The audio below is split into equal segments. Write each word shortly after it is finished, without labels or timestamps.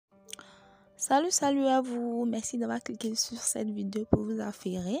Salut à vous, merci d'avoir cliqué sur cette vidéo pour vous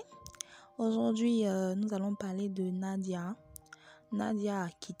affairer. Aujourd'hui, nous allons parler de Nadia. Nadia a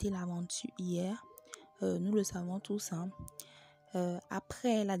quitté l'aventure hier, nous le savons tous.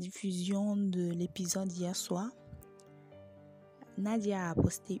 Après la diffusion de l'épisode hier soir, Nadia a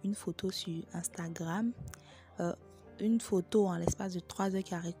posté une photo sur Instagram, une photo en l'espace de 3 heures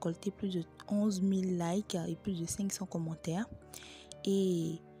qui a récolté plus de 11 000 likes et plus de 500 commentaires.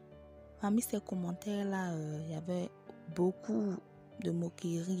 Et parmi ces commentaires-là, il y avait beaucoup de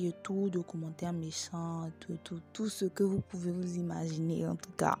moqueries et tout, de commentaires méchants, tout ce que vous pouvez vous imaginer en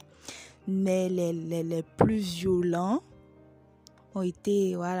tout cas. Mais les plus violents ont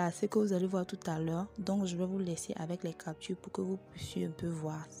été, voilà, ce que vous allez voir tout à l'heure. Donc, je vais vous laisser avec les captures pour que vous puissiez un peu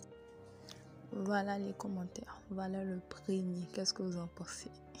voir. Voilà les commentaires. Voilà le premier. Qu'est-ce que vous en pensez?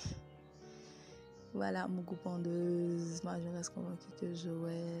 Voilà, mon coupandeuse, moi je reste convaincue que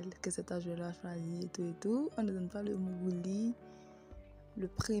Joël, que c'est un Joël à choisir et tout. On ne donne pas le mougouli. Le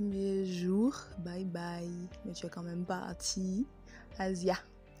premier jour, bye bye, mais tu es quand même partie. Asia.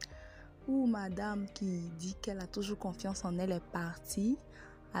 Ou madame qui dit qu'elle a toujours confiance en elle est partie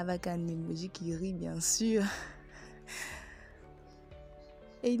avec un emoji qui rit bien sûr.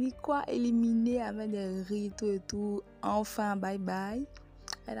 Et il dit quoi? Éliminé avec des rires et tout. Enfin, bye bye.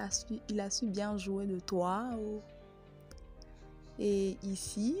 Il a su bien jouer de toi. Et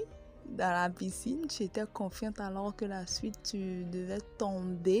ici, dans la piscine, tu étais confiante alors que la suite, tu devais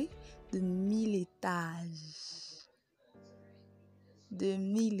tomber de 1000 étages. De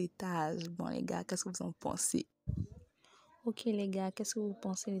 1000 étages. Bon les gars, qu'est-ce que vous en pensez? Ok les gars, qu'est-ce que vous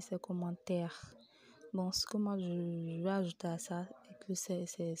pensez de ces commentaires? Bon, ce que moi je vais ajouter à ça, c'est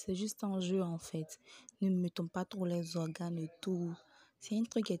que c'est juste un jeu en fait. Ne mettons pas trop les organes et tout. C'est un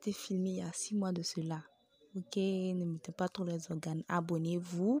truc qui a été filmé il y a 6 mois de cela. Ok, ne mettez pas trop les organes.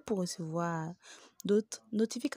 Abonnez-vous pour recevoir d'autres notifications.